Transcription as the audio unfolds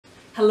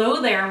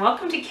Hello there and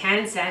welcome to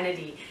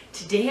Cansanity.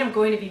 Today I'm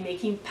going to be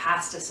making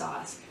pasta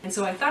sauce, and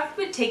so I thought I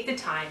would take the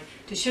time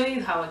to show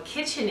you how a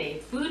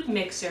KitchenAid food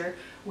mixer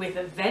with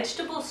a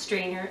vegetable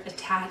strainer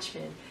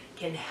attachment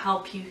can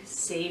help you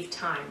save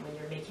time when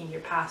you're making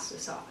your pasta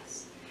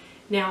sauce.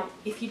 Now,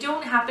 if you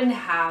don't happen to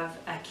have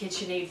a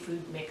KitchenAid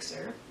food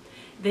mixer,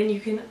 then you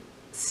can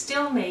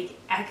still make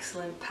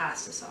excellent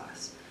pasta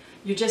sauce.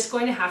 You're just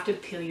going to have to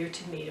peel your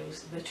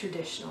tomatoes the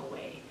traditional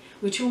way,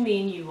 which will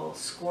mean you will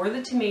score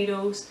the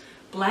tomatoes,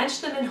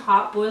 blanch them in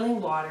hot boiling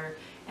water,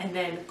 and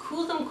then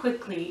cool them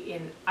quickly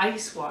in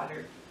ice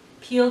water,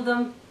 peel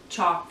them,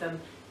 chop them,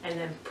 and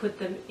then put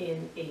them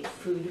in a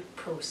food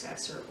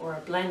processor or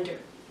a blender.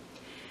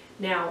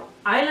 Now,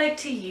 I like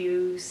to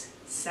use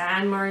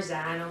San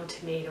Marzano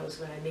tomatoes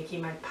when I'm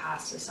making my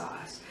pasta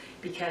sauce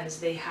because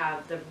they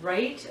have the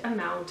right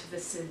amount of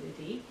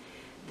acidity,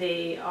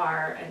 they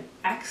are an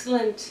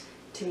excellent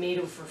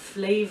tomato for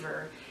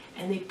flavor,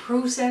 and they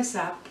process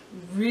up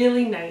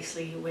really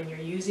nicely when you're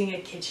using a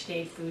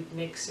KitchenAid food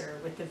mixer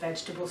with the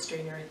vegetable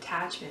strainer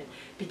attachment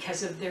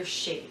because of their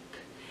shape.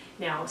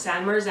 Now,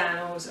 San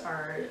Marzanos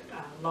are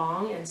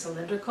long and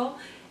cylindrical,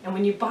 and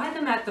when you buy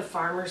them at the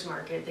farmer's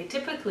market, they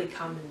typically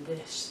come in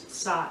this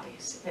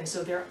size, and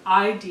so they're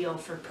ideal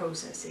for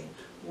processing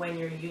when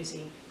you're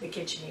using the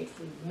KitchenAid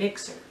food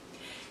mixer.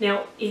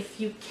 Now, if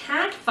you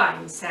can't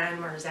find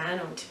San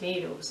Marzano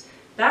tomatoes,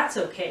 that's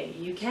okay.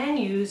 You can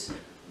use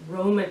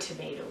Roma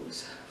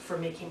tomatoes for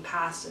making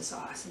pasta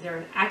sauce. They're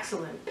an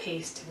excellent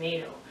paste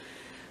tomato.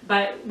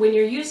 But when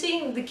you're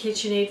using the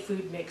KitchenAid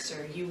food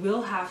mixer, you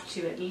will have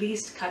to at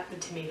least cut the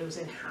tomatoes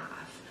in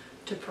half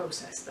to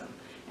process them.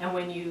 And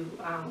when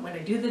I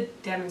do the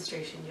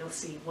demonstration, you'll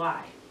see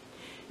why.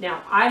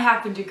 Now, I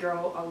happen to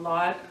grow a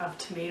lot of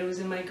tomatoes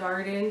in my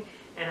garden,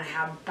 and I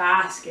have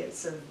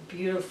baskets of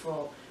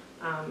beautiful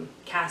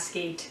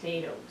Cascade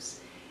tomatoes.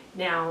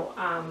 Now,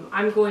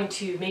 I'm going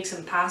to make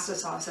some pasta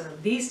sauce out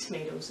of these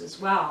tomatoes as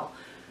well,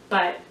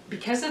 but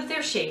because of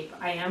their shape,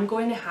 I am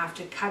going to have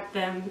to cut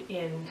them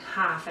in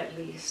half at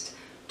least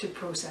to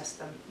process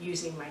them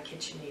using my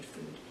KitchenAid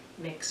food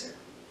mixer.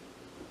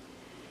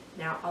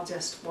 Now, I'll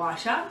just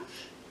wash up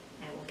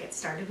and we'll get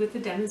started with the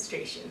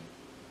demonstration.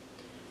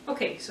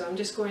 Okay, so I'm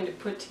just going to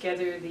put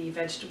together the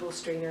vegetable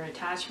strainer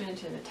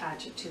attachment and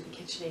attach it to the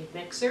KitchenAid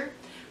mixer.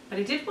 But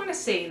I did want to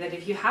say that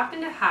if you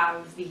happen to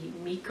have the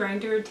meat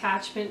grinder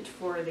attachment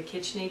for the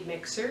KitchenAid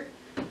mixer,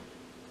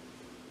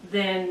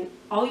 then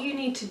all you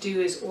need to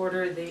do is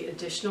order the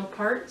additional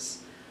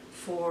parts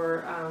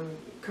for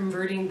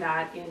converting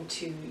that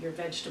into your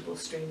vegetable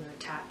strainer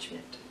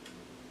attachment.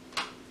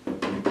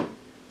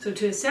 So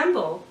to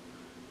assemble,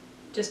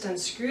 just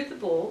unscrew the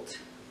bolt,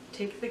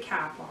 take the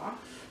cap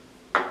off,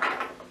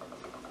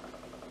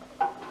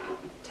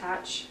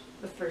 attach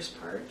the first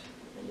part,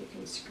 and you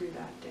can screw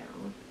that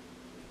down.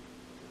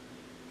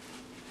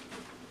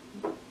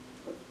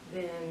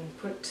 Then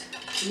put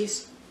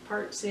these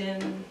parts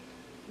in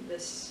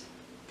this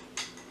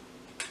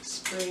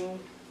spring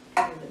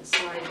and then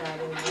slide that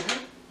in there.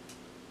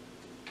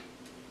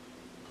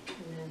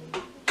 And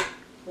then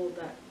hold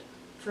that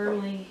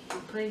firmly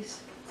in place.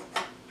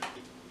 And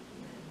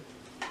then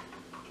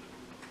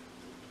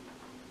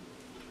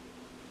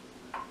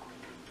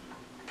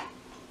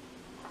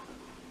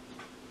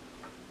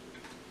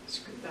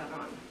screw that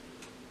on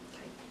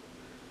tight.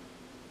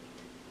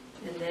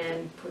 And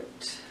then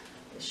put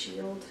the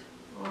shield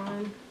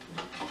on,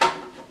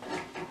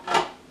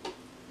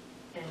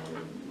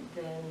 and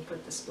then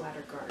put the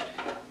splatter guard.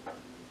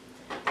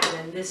 And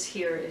then this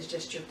here is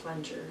just your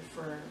plunger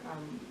for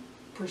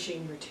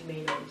pushing your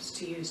tomatoes,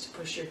 to use to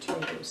push your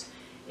tomatoes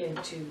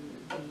into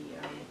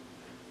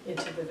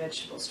the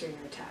vegetable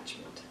strainer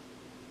attachment.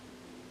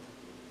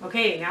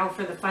 Okay, now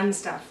for the fun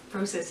stuff,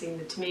 processing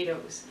the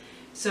tomatoes.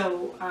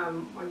 So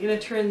I'm going to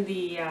turn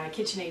the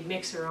KitchenAid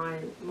mixer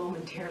on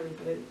momentarily,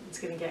 but it's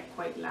going to get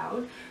quite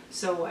loud.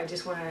 So I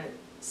just want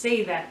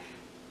to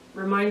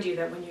remind you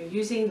that when you're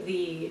using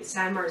the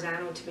San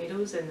Marzano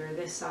tomatoes and they're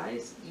this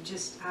size, you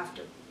just have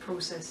to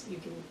you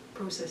can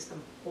process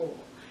them whole,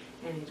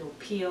 and it'll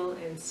peel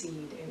and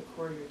seed and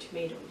core your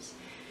tomatoes.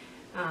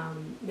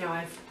 Now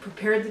I've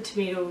prepared the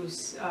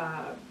tomatoes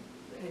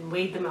and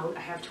weighed them out. I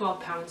have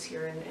 12 pounds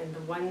here, and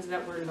the ones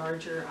that were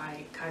larger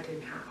I cut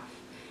in half.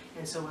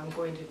 And so I'm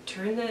going to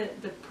turn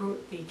the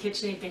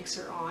KitchenAid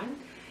mixer on,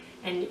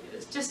 and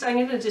I'm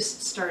going to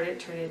just turn it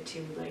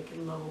to like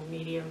low,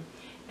 medium,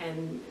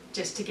 and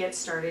just to get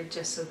started,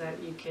 just so that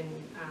you can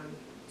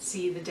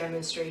see the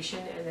demonstration,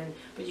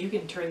 but you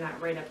can turn that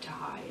right up to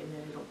high, and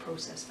then it'll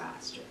process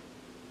faster.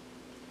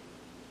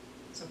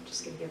 So I'm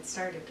just going to get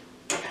started.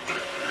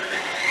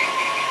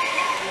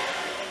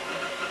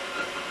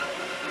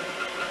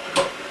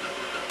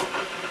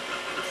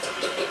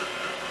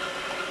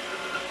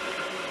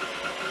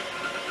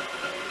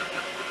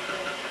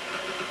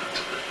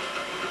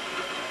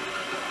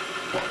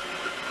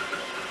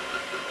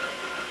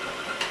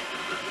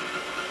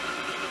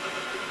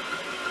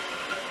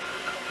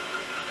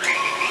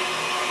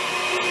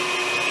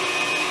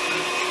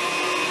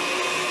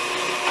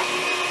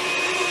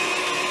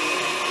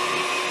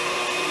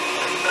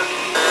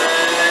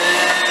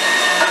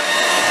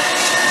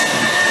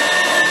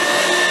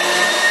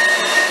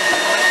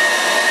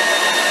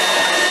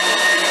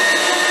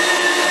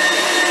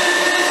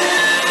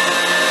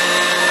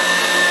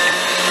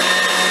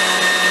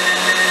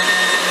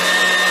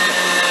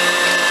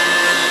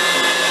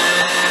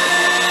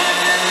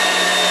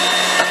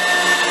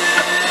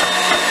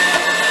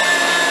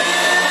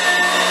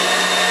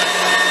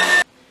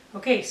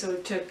 so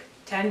it took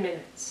 10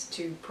 minutes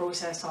to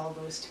process all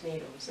those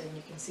tomatoes, and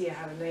you can see I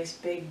have a nice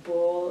big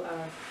bowl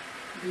of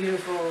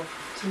beautiful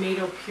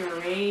tomato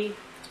puree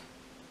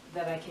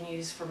that I can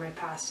use for my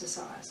pasta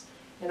sauce.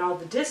 And all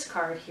the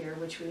discard here,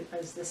 which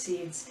is the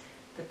seeds,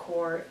 the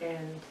core,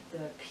 and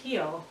the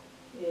peel,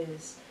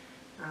 is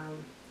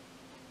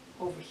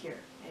over here.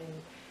 And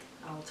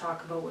I'll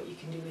talk about what you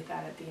can do with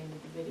that at the end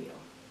of the video.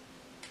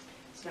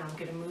 So now I'm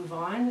going to move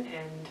on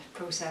and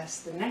process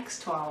the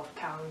next 12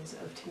 pounds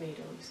of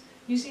tomatoes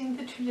using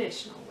the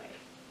traditional way.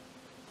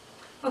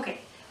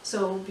 Okay,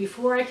 so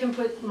before I can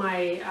put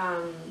my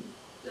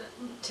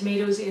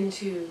tomatoes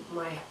into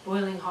my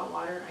boiling hot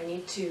water, I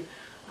need to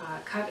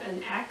cut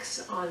an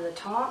X on the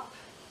top,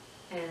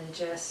 and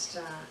just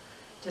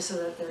so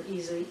that they're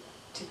easy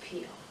to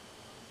peel.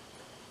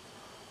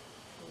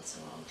 And so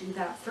I'll do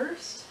that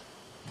first,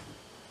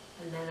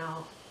 and then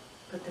I'll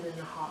put them in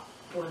the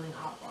boiling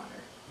hot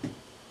water.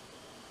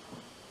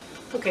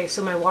 Okay,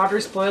 so my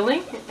water's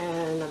boiling,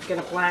 and I'm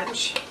going to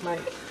blanch my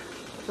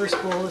first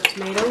bowl of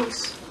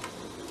tomatoes.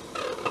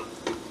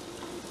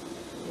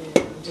 And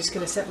I'm just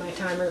going to set my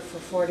timer for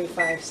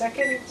 45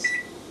 seconds.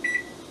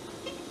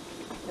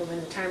 And when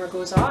the timer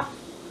goes off,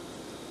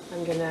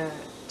 I'm going to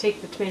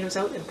take the tomatoes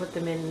out and put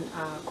them in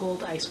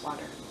cold ice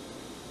water.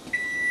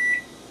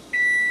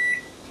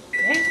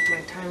 Okay,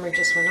 my timer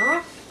just went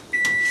off,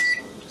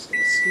 so I'm just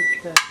going to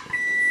scoop the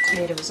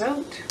tomatoes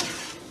out.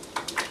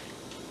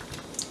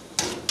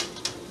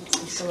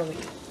 Some of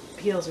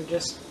the peels are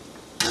just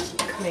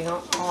coming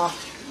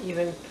off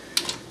even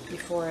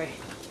before I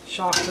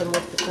shock them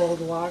with the cold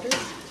water.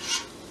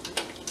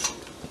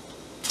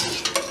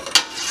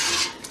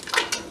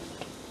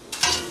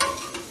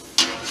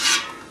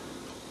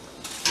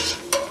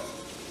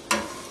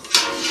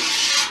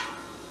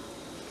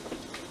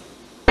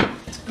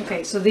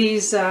 Okay, so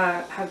these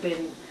have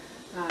been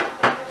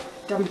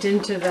dumped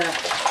into the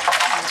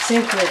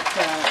sink with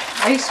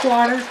ice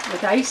water,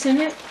 with ice in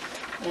it.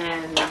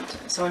 And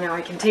so now I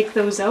can take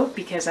those out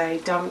because I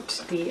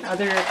dumped the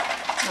other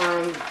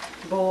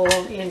bowl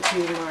into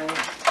my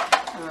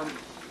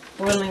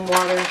boiling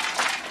water,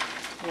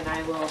 and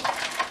that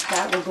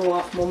will go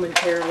off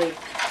momentarily,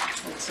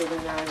 and so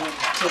then I will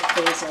take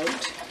those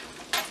out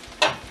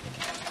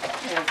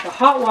of the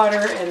hot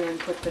water and then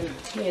put them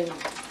in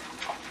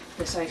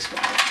this ice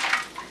water.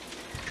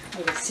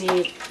 You can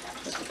see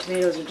that the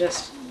tomatoes are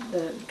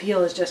the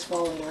peel is just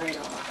falling right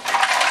off.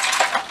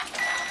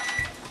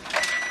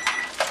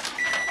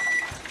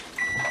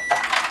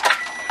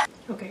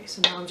 Okay,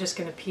 so now I'm just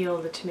going to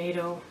peel the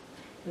tomato.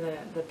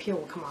 The peel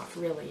will come off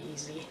really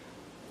easy.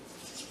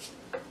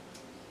 And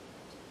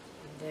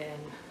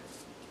then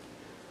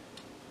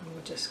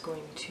I'm just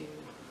going to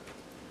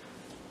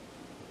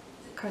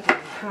cut it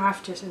in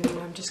half, and then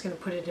I'm just going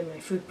to put it in my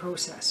food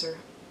processor.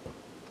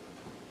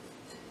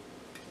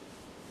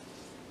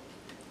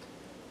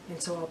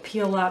 And so I'll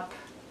peel up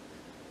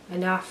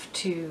enough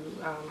to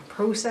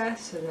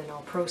process, and then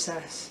I'll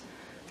process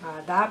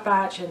that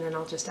batch, and then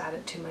I'll just add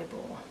it to my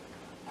bowl.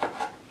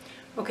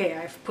 Okay,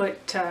 I've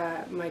put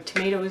my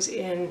tomatoes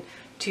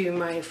into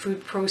my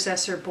food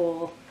processor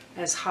bowl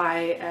as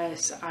high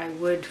as I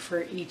would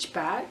for each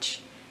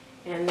batch,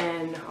 and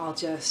then I'll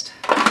just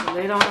put the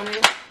lid on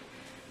it,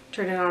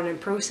 turn it on and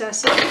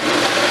process it.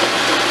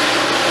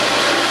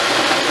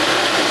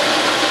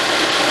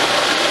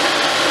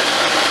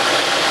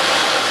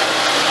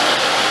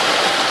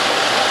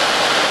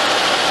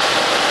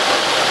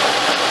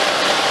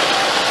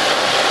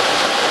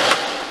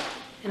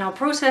 And I'll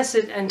process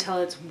it until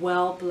it's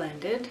well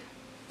blended,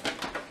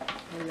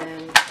 and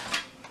then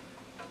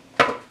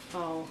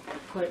I'll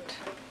put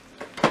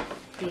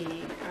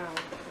the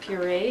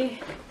puree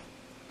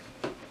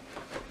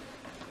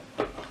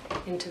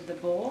into the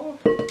bowl,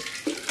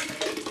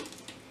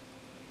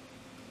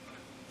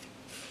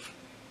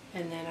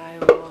 and then I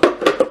will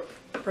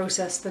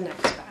process the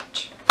next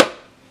batch.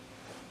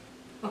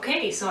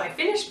 Okay, so I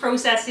finished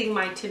processing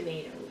my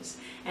tomatoes,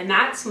 and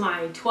that's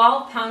my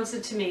 12 pounds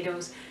of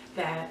tomatoes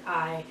that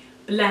I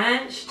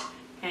blanched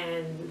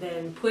and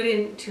then put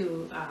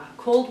into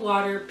cold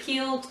water,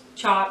 peeled,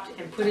 chopped,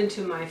 and put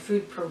into my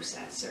food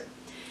processor.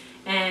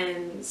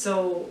 And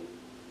so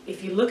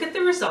if you look at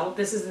the result,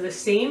 this is the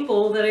same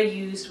bowl that I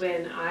used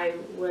when I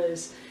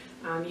was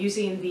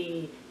using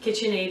the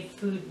KitchenAid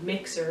food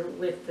mixer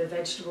with the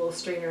vegetable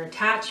strainer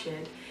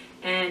attachment.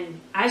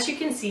 And as you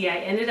can see, I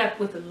ended up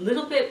with a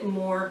little bit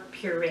more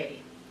puree.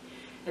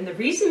 And the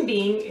reason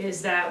being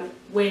is that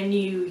when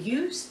you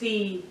use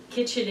the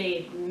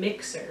KitchenAid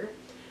mixer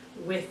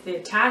with the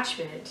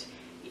attachment,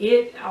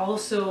 it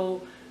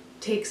also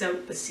takes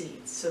out the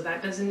seeds, so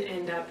that doesn't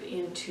end up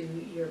into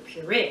your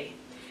puree.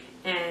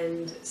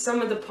 And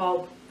some of the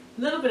pulp,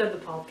 a little bit of the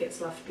pulp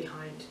gets left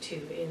behind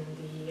too in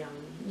the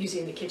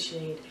using the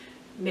KitchenAid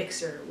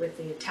mixer with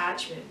the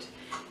attachment.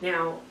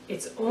 Now,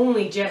 it's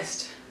only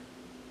just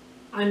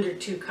under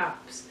 2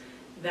 cups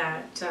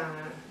that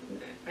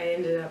I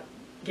ended up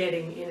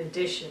getting in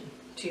addition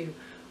to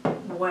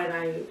what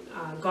I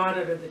got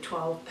out of the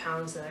 12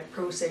 pounds that I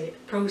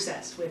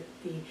processed with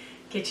the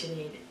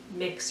KitchenAid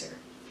mixer.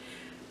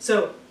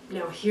 So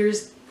now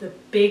here's the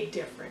big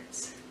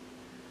difference.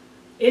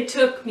 It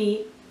took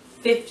me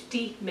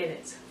 50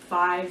 minutes,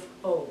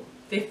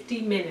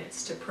 50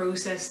 minutes to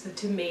process the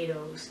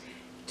tomatoes,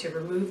 to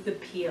remove the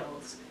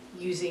peels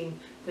using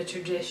the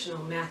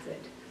traditional method.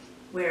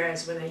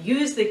 Whereas when I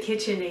use the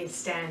KitchenAid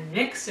stand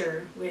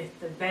mixer with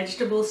the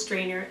vegetable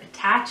strainer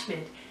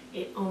attachment,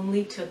 it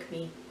only took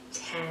me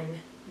 10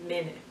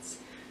 minutes.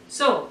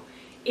 So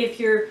if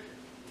you're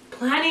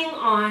planning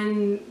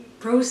on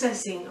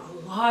processing a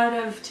lot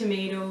of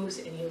tomatoes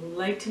and you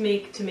like to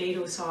make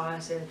tomato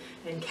sauce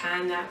and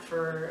can that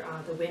for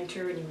the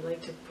winter, and you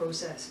like to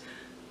process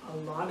a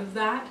lot of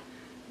that,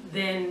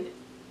 then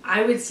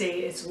I would say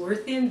it's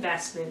worth the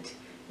investment,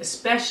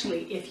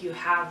 especially if you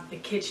have the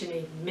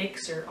KitchenAid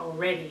mixer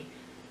already.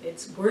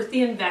 It's worth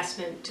the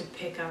investment to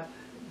pick up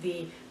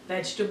the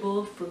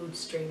vegetable food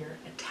strainer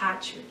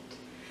attachment.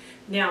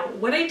 Now,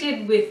 what I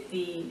did with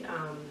the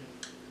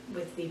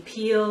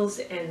peels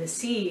and the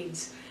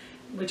seeds,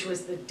 which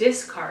was the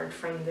discard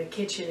from the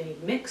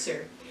KitchenAid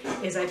mixer,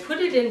 is I put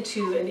it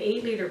into an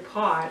 8-liter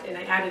pot and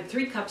I added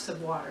 3 cups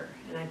of water,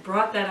 and I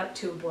brought that up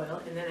to a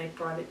boil, and then I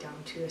brought it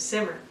down to a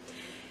simmer.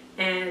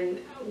 And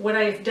what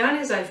I've done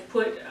is I've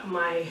put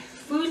my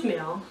food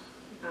mill,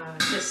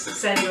 just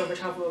set it over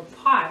top of a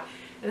pot,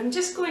 and I'm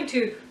just going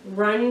to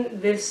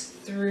run this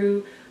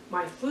through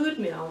my food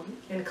mill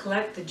and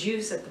collect the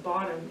juice at the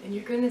bottom, and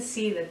you're going to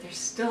see that there's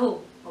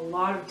still a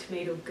lot of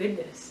tomato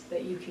goodness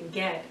that you can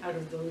get out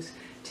of those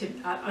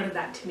out of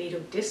that tomato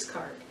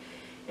discard.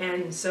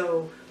 And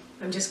so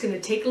I'm just going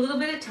to take a little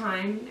bit of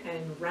time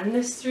and run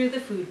this through the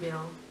food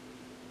mill,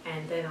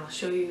 and then I'll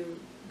show you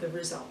the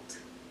result.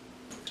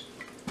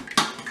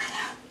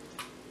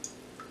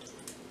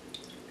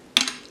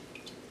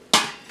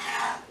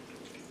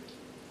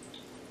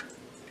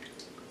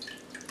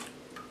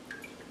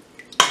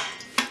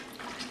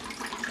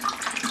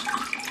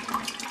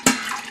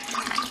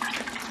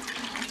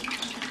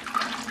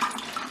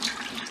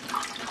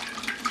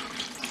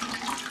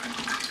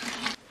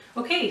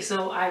 Okay,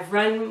 so I've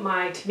run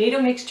my tomato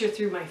mixture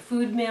through my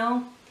food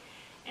mill,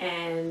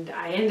 and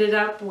I ended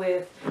up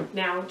with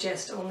now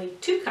just only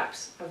 2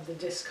 cups of the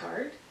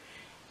discard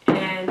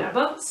and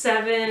about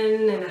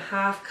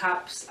 7.5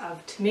 cups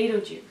of tomato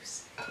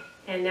juice.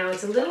 And now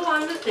it's a little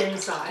on the thin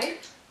side,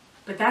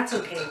 but that's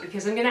okay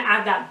because I'm going to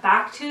add that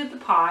back to the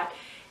pot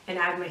and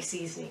add my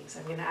seasonings.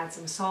 I'm going to add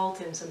some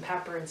salt and some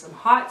pepper and some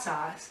hot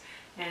sauce,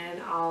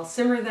 and I'll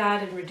simmer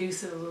that and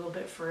reduce it a little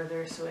bit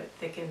further so it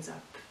thickens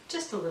up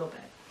just a little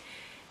bit.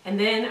 And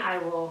then I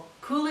will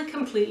cool it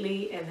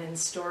completely and then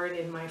store it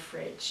in my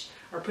fridge,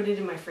 or put it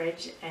in my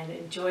fridge and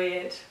enjoy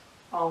it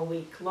all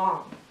week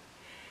long.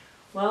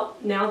 Well,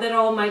 now that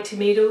all my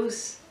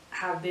tomatoes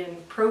have been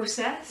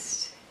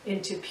processed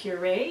into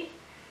puree,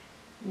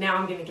 now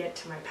I'm going to get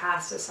to my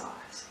pasta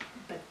sauce,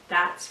 but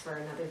that's for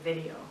another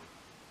video.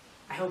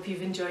 I hope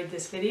you've enjoyed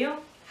this video.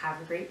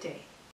 Have a great day.